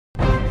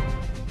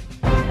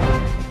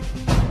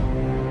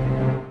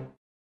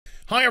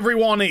Hi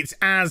everyone, it's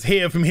Az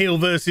here from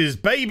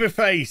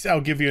HeelvsBabyface. I'll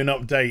give you an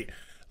update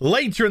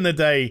later in the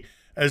day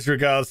as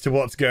regards to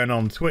what's going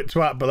on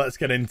Twit-Twat, but let's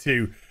get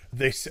into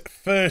this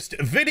first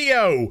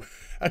video.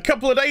 A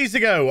couple of days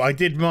ago, I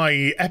did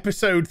my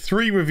episode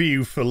 3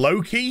 review for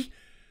Loki.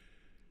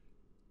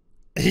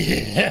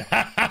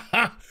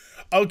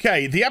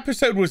 Okay, the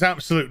episode was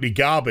absolutely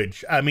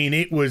garbage. I mean,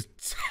 it was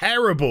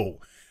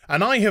terrible.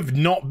 And I have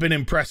not been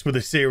impressed with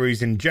the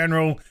series in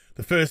general.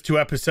 The first 2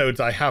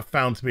 episodes I have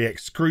found to be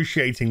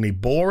excruciatingly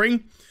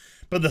boring.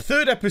 But the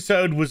 3rd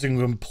episode was a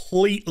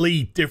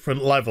completely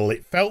different level.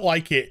 It felt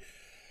like it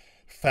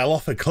fell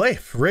off a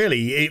cliff,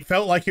 really. It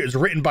felt like it was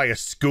written by a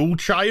school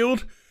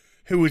child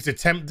who was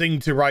attempting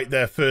to write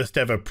their first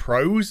ever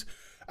prose.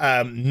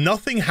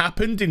 Nothing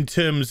happened in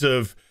terms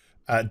of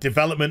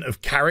development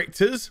of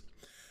characters.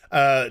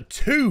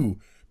 2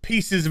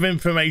 pieces of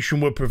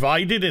information were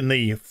provided in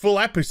the full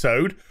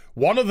episode.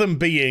 One of them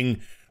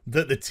being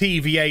that the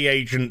TVA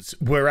agents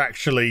were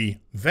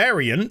actually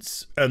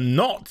variants and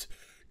not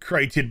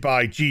created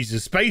by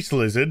Jesus space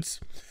lizards.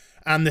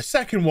 And the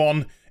second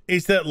one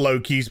is that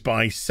Loki's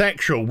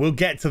bisexual. We'll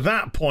get to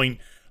that point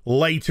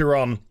later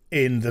on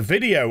in the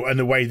video and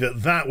the way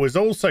that that was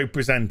also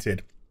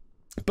presented.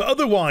 But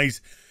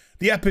otherwise,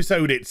 the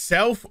episode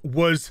itself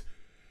was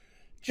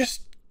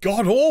just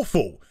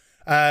god-awful.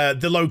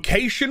 The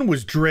location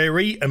was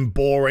dreary and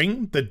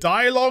boring. The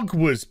dialogue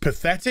was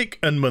pathetic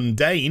and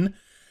mundane.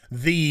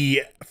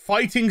 The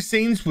fighting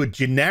scenes were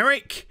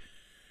generic.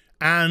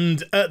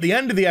 And at the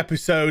end of the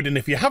episode, and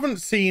if you haven't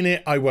seen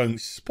it, I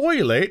won't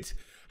spoil it.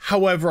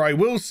 However, I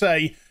will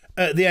say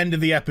at the end of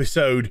the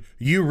episode,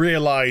 you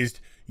realized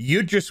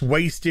you just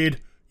wasted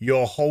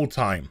your whole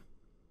time.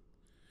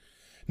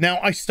 Now,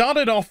 I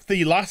started off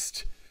the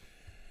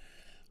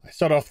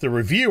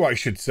review, I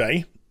should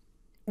say,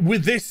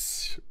 with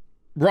this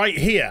right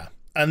here.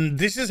 And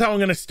this is how I'm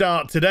going to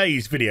start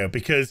today's video,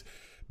 because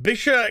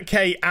Bisha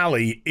K.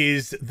 Ali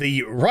is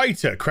the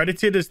writer,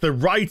 credited as the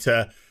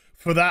writer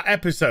for that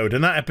episode.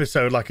 And that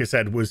episode, like I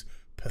said, was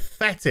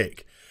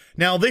pathetic.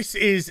 Now, this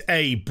is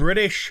a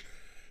British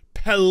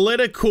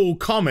political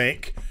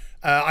comic.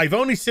 I've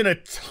only seen a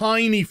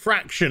tiny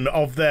fraction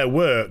of their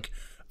work.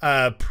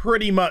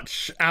 Pretty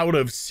much out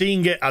of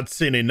seeing it, I'd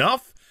seen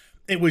enough.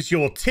 It was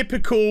your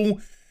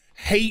typical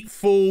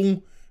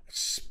hateful,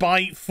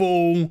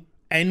 spiteful,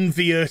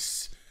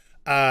 envious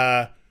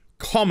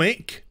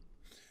comic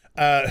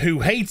who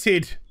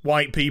hated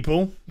white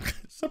people.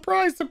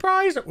 Surprise,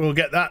 surprise. We'll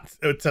get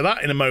to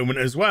that in a moment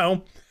as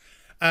well.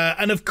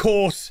 And of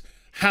course,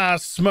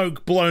 has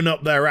smoke blown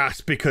up their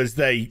ass because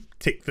they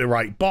tick the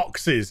right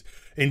boxes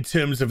in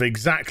terms of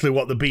exactly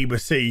what the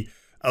BBC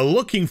are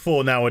looking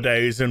for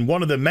nowadays. And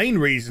one of the main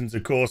reasons,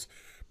 of course,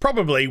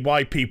 probably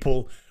why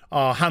people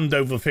are hand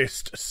over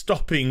fist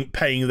stopping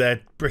paying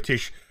their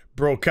British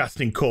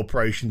Broadcasting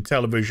Corporation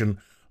television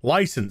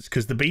license,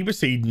 because the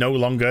BBC no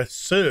longer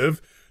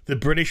serve the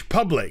British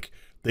public.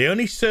 They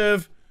only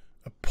serve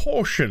a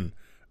portion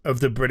of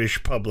the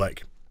British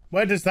public.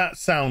 Where does that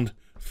sound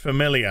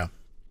familiar?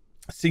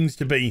 Seems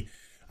to be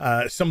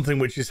something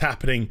which is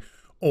happening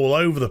all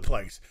over the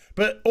place.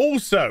 But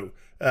also,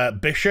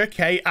 Bisha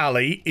K.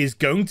 Ali is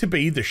going to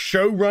be the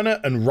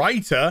showrunner and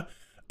writer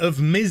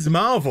of Ms.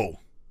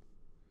 Marvel.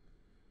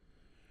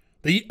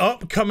 The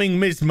upcoming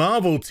Ms.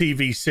 Marvel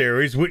TV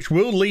series, which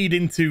will lead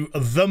into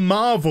The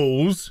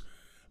Marvels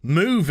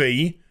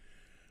movie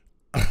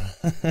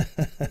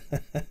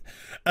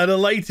at a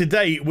later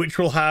date, which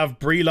will have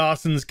Brie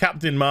Larson's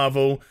Captain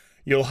Marvel.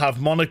 You'll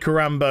have Monica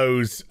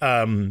Rambeau's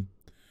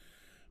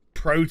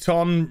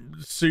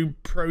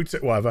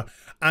whatever.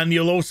 And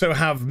you'll also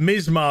have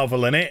Ms.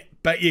 Marvel in it.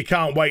 Bet you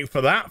can't wait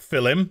for that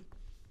film.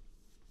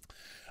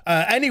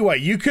 Anyway,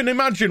 you can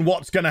imagine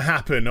what's going to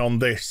happen on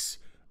this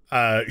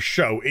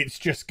show. It's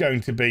just going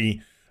to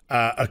be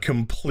a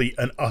complete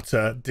and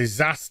utter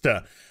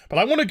disaster. But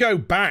I want to go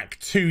back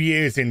 2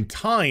 years in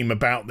time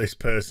about this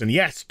person.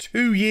 Yes,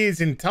 2 years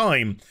in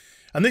time.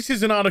 And this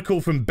is an article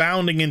from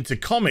Bounding Into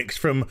Comics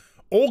from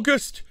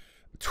August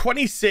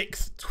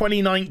 26th,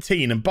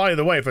 2019. And by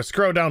the way, if I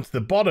scroll down to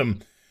the bottom,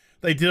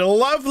 they did a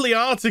lovely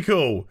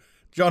article,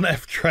 John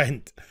F.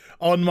 Trent,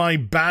 on my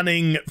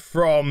banning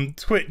from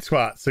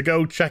Twit-Twat. So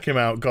go check him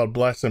out. God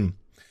bless him.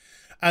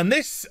 And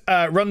this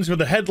runs with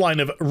the headline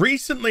of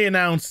recently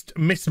announced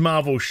Ms.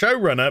 Marvel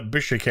showrunner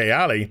Bisha K.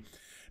 Ali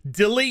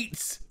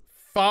deletes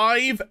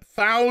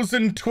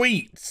 5,000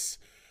 tweets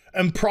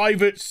and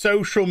private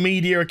social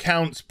media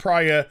accounts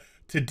prior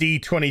to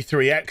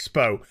D23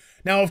 Expo.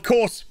 Now, of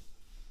course,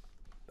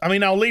 I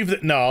mean, I'll leave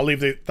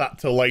that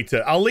till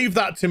later. I'll leave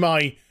that to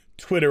my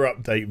Twitter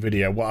update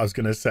video, what I was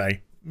going to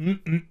say.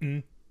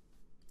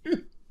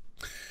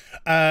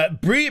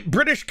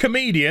 British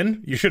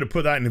comedian, you should have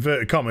put that in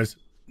inverted commas,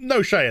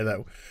 no shade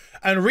though,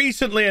 and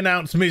recently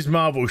announced Ms.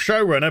 Marvel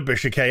showrunner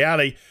Bisha K.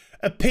 Ali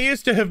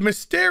appears to have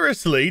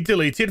mysteriously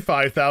deleted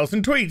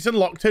 5,000 tweets and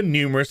locked her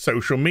numerous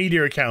social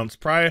media accounts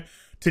prior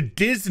to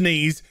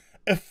Disney's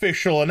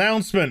official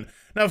announcement.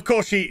 Now, of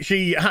course,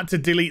 she had to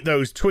delete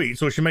those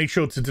tweets, or she made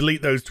sure to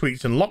delete those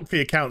tweets and lock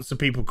the accounts so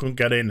people couldn't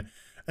get in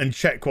and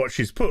check what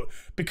she's put,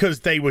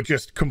 because they were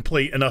just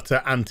complete and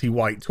utter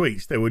anti-white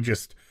tweets. They were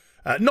just,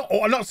 I'm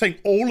not saying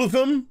all of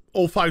them,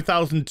 all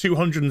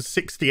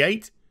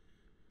 5,268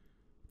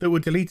 that were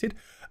deleted,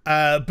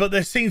 but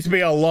there seems to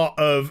be a lot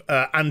of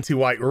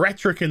anti-white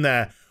rhetoric in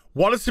there.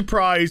 What a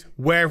surprise.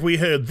 Where have we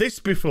heard this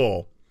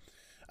before?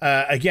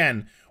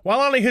 Again,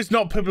 while Ali has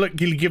not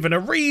publicly given a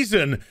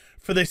reason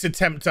for this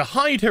attempt to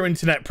hide her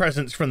internet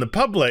presence from the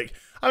public,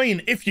 I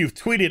mean, if you've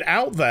tweeted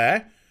out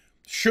there,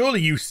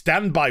 surely you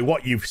stand by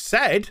what you've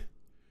said.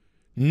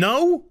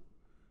 No?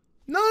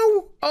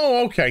 No?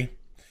 Oh, okay.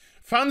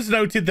 Fans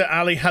noted that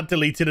Ali had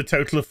deleted a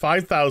total of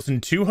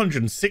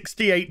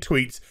 5,268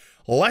 tweets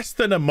less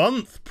than a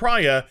month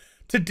prior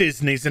to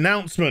Disney's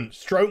announcement.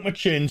 Stroke my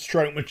chin,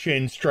 stroke my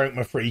chin, stroke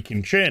my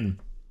freaking chin.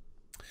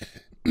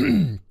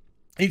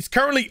 It's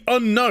currently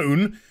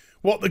unknown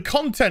what the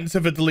contents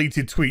of her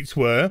deleted tweets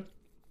were,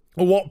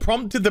 or what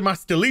prompted the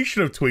mass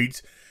deletion of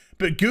tweets,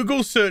 but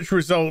Google search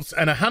results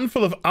and a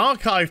handful of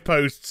archive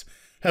posts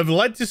have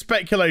led to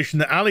speculation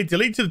that Ali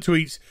deleted the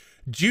tweets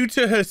due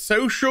to her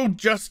social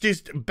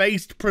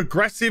justice-based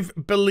progressive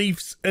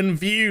beliefs and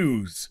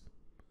views.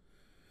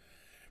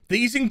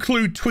 These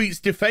include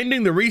tweets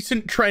defending the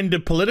recent trend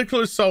of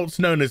political assaults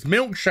known as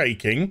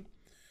milkshaking.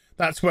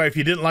 That's where if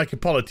you didn't like a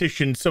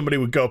politician, somebody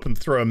would go up and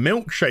throw a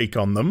milkshake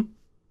on them.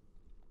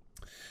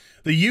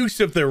 The use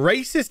of the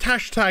racist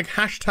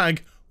hashtag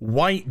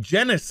white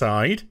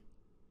genocide.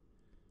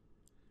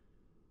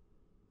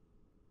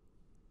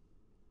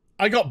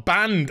 I got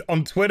banned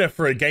on Twitter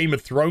for a Game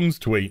of Thrones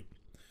tweet.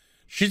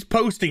 She's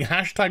posting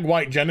hashtag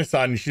white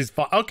genocide and she's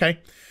okay.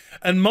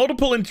 And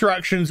multiple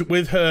interactions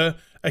with her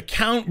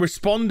account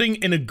responding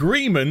in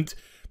agreement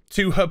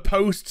to her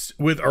posts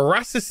with a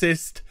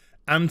racist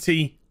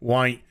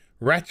anti-white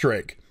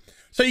rhetoric.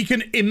 So you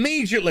can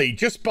immediately,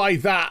 just by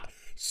that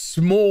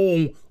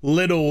small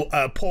little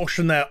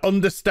portion there,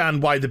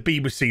 understand why the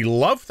BBC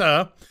loved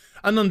her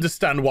and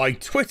understand why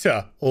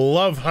Twitter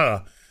love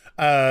her.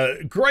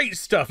 Great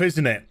stuff,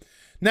 isn't it?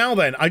 Now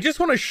then, I just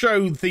want to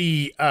show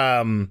the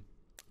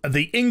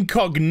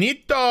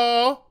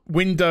incognito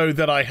window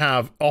that I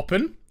have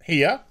open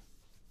here,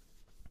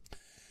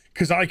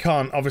 because I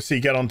can't obviously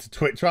get onto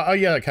Twitch. Oh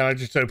yeah, can I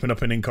just open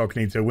up an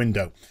incognito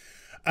window?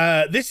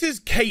 This is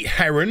Kate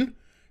Herron,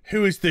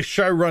 who is the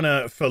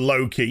showrunner for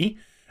Loki,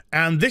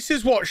 and this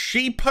is what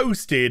she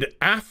posted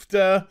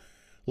after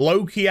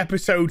Loki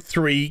episode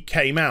 3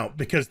 came out,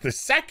 because the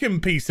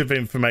second piece of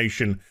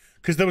information,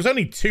 because there was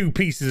only 2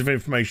 pieces of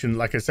information,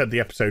 like I said, the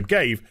episode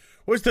gave,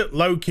 was that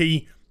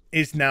Loki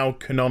is now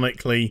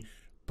canonically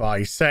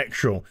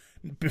bisexual.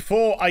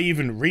 Before I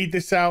even read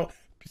this out,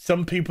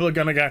 some people are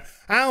going to go,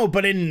 oh,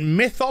 but in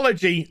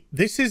mythology,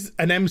 this is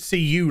an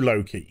MCU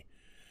Loki.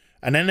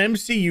 And an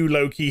MCU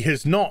Loki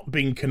has not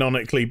been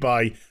canonically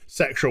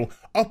bisexual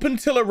up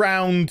until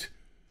around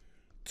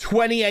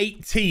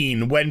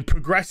 2018, when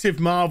progressive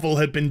Marvel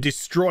had been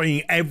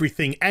destroying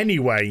everything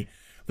anyway,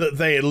 that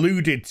they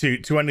alluded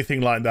to anything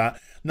like that.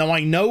 Now,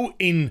 I know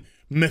in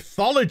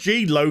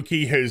mythology,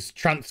 Loki has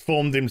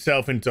transformed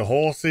himself into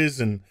horses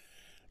and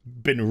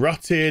been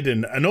rutted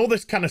and all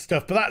this kind of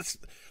stuff, but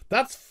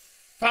that's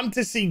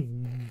fantasy,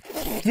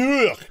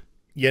 you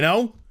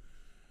know?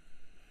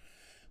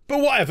 But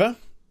whatever.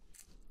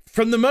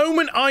 From the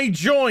moment I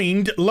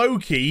joined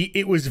Loki,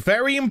 it was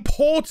very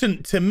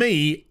important to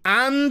me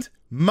and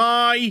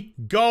my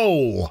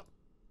goal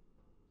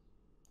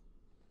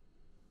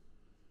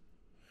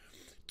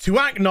to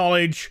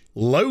acknowledge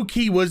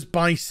Loki was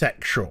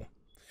bisexual.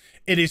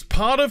 It is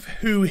part of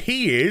who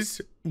he is,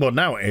 well,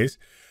 now it is,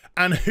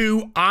 and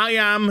who I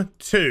am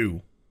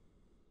too.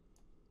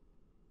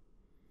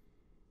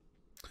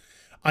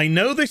 I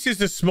know this is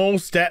a small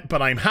step,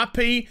 but I'm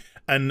happy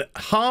and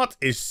heart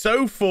is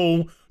so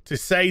full to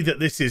say that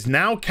this is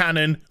now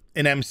canon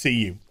in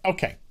MCU.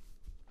 Okay.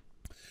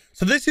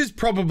 So this is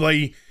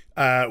probably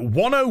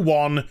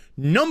 101,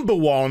 number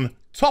 1,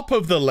 top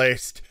of the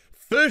list,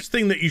 first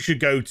thing that you should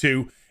go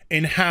to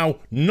in how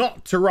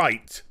not to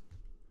write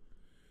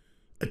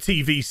a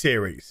TV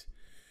series.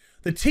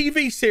 The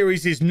TV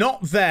series is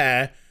not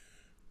there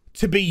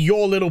to be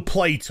your little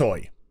play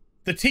toy.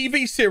 The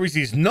TV series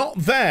is not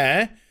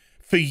there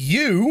for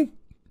you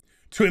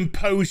to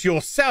impose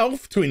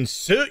yourself, to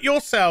insert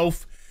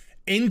yourself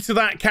into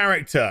that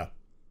character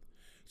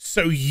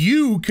so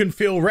you can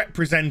feel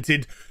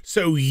represented,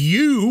 so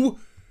you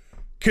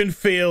can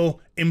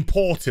feel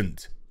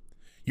important.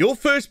 Your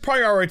first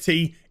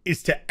priority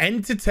is to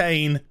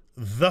entertain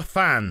the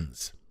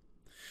fans.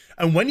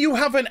 And when you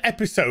have an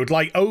episode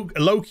like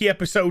Loki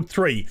episode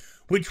 3,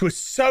 which was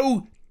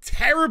so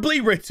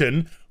terribly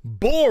written,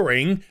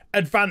 boring,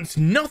 advanced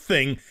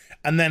nothing,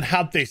 and then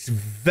had this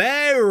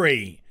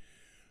very,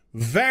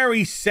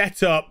 very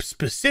set up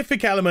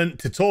specific element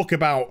to talk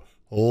about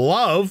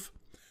love,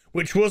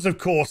 which was, of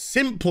course,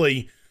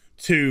 simply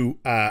to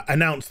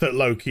announce that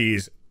Loki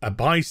is a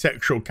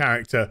bisexual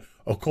character,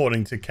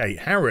 according to Kate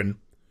Herron.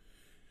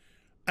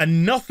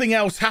 and nothing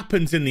else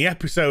happens in the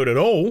episode at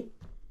all,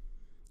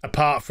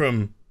 apart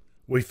from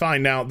we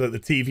find out that the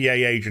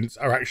TVA agents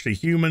are actually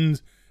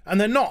humans and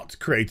they're not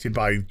created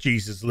by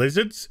Jesus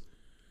lizards.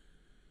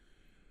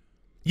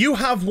 You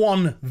have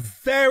one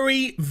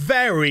very,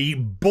 very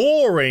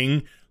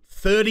boring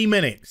 30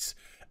 minutes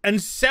and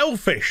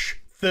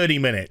selfish 30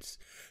 minutes,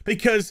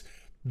 because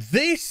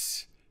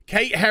this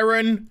Kate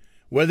Herron,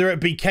 whether it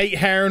be Kate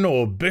Herron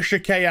or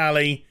Bisha K.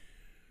 Ali,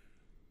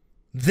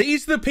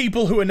 these are the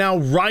people who are now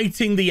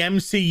writing the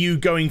MCU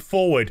going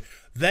forward.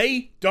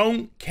 They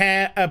don't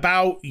care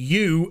about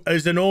you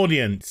as an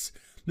audience.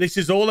 This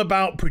is all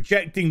about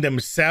projecting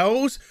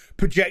themselves,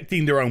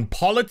 projecting their own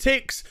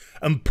politics,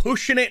 and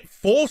pushing it,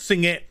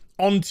 forcing it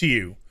onto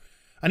you.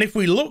 And if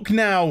we look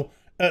now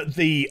at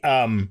the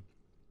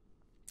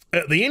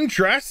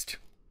interest,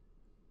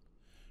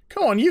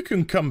 come on, you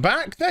can come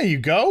back. There you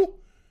go.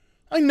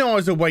 I know I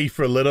was away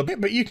for a little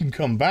bit, but you can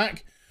come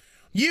back.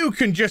 You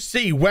can just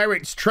see where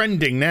it's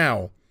trending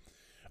now.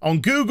 On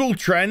Google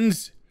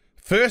Trends,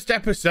 first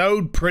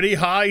episode, pretty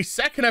high.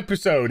 Second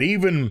episode,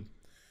 even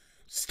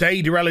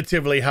stayed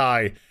relatively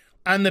high.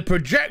 And the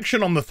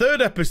projection on the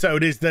third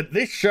episode is that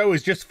this show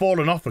has just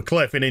fallen off a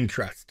cliff in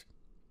interest.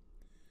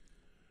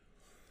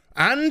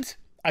 And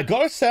I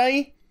gotta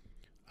say,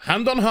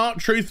 hand on heart,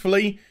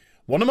 truthfully,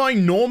 one of my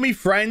normie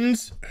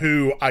friends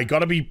who I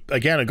gotta be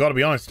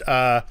honest,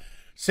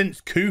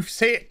 since Koof's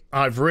hit,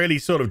 I've really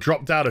sort of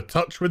dropped out of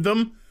touch with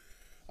them.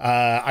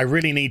 I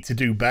really need to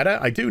do better.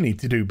 I do need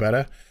to do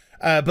better.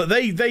 But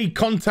they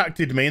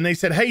contacted me and they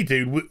said, hey,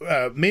 dude,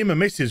 me and my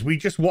missus, we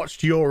just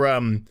watched your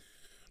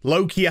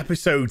Loki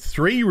episode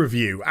 3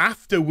 review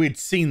after we'd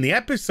seen the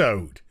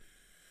episode.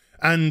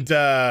 And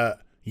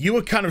you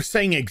were kind of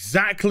saying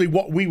exactly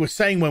what we were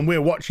saying when we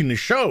were watching the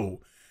show.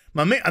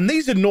 And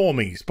these are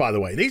normies, by the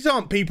way. These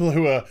aren't people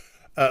who are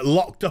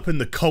locked up in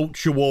the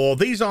culture war.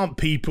 These aren't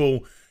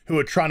people who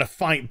are trying to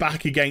fight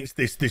back against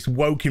this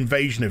woke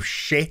invasion of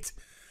shit.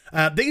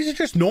 These are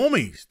just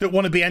normies that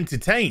want to be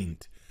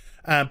entertained.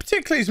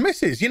 Particularly his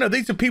missus. You know,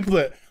 these are people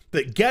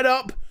that get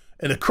up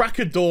in the crack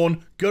of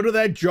dawn, go to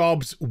their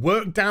jobs,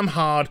 work damn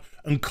hard,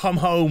 and come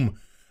home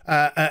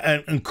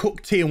and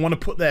cook tea and want to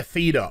put their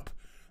feet up.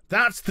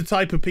 That's the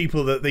type of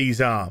people that these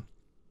are.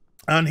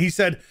 And he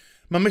said,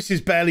 my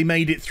missus barely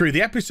made it through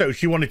the episode.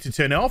 She wanted to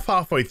turn it off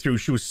halfway through.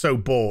 She was so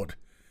bored.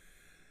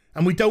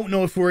 And we don't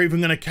know if we're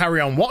even going to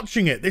carry on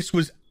watching it. This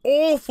was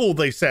awful,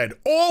 they said.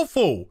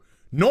 Awful.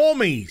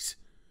 Normies.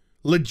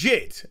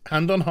 Legit.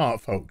 Hand on heart,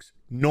 folks.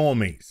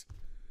 Normies.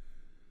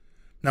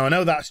 Now, I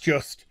know that's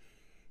just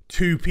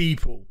 2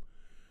 people.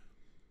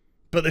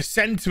 But the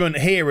sentiment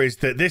here is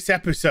that this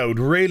episode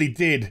really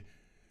did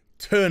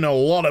turn a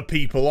lot of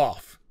people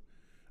off.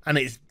 And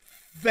it's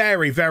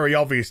very, very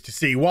obvious to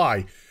see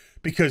why.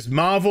 Because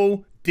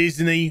Marvel,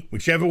 Disney,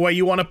 whichever way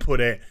you want to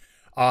put it,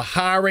 are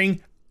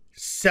hiring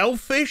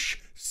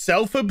selfish,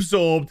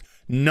 self-absorbed,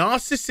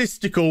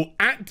 narcissistical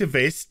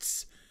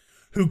activists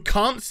who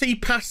can't see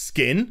past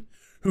skin,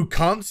 who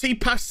can't see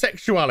past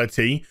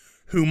sexuality,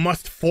 who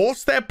must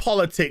force their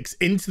politics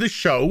into the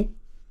show,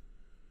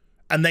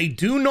 and they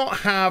do not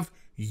have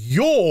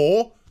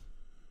your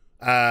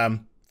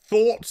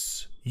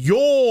thoughts,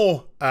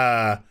 your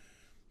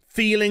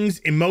feelings,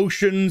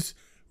 emotions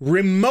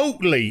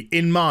remotely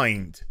in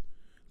mind.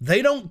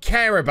 They don't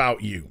care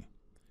about you.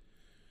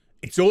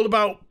 It's all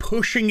about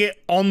pushing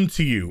it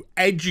onto you,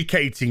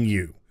 educating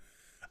you.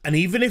 And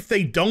even if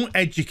they don't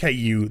educate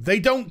you, they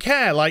don't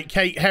care, like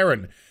Kate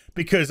Herron.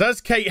 Because as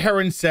Kate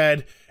Herron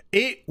said,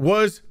 it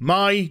was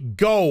my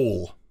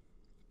goal.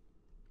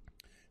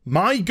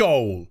 My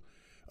goal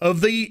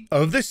of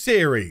the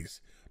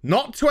series,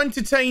 not to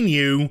entertain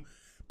you,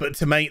 but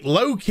to make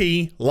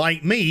Loki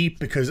like me,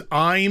 because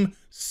I'm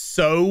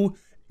so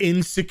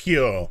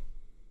insecure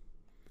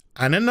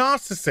and a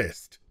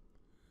narcissist.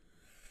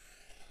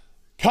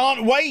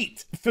 Can't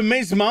wait for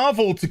Ms.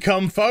 Marvel to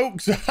come,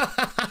 folks.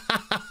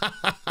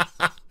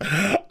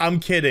 I'm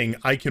kidding.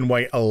 I can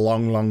wait a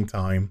long, long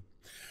time.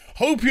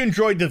 Hope you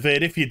enjoyed the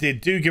vid. If you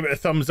did, do give it a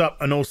thumbs up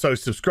and also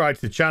subscribe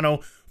to the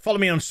channel. Follow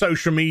me on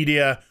social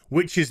media,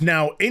 which is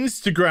now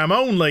Instagram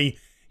only.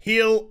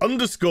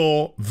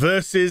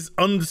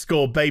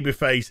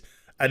 Heel_versus_babyface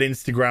at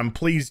Instagram.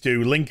 Please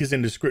do. Link is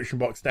in the description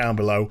box down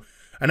below.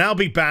 And I'll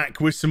be back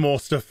with some more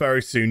stuff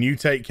very soon. You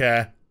take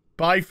care.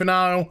 Bye for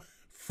now.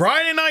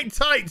 Friday Night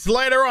Tights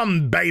later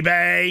on,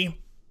 baby.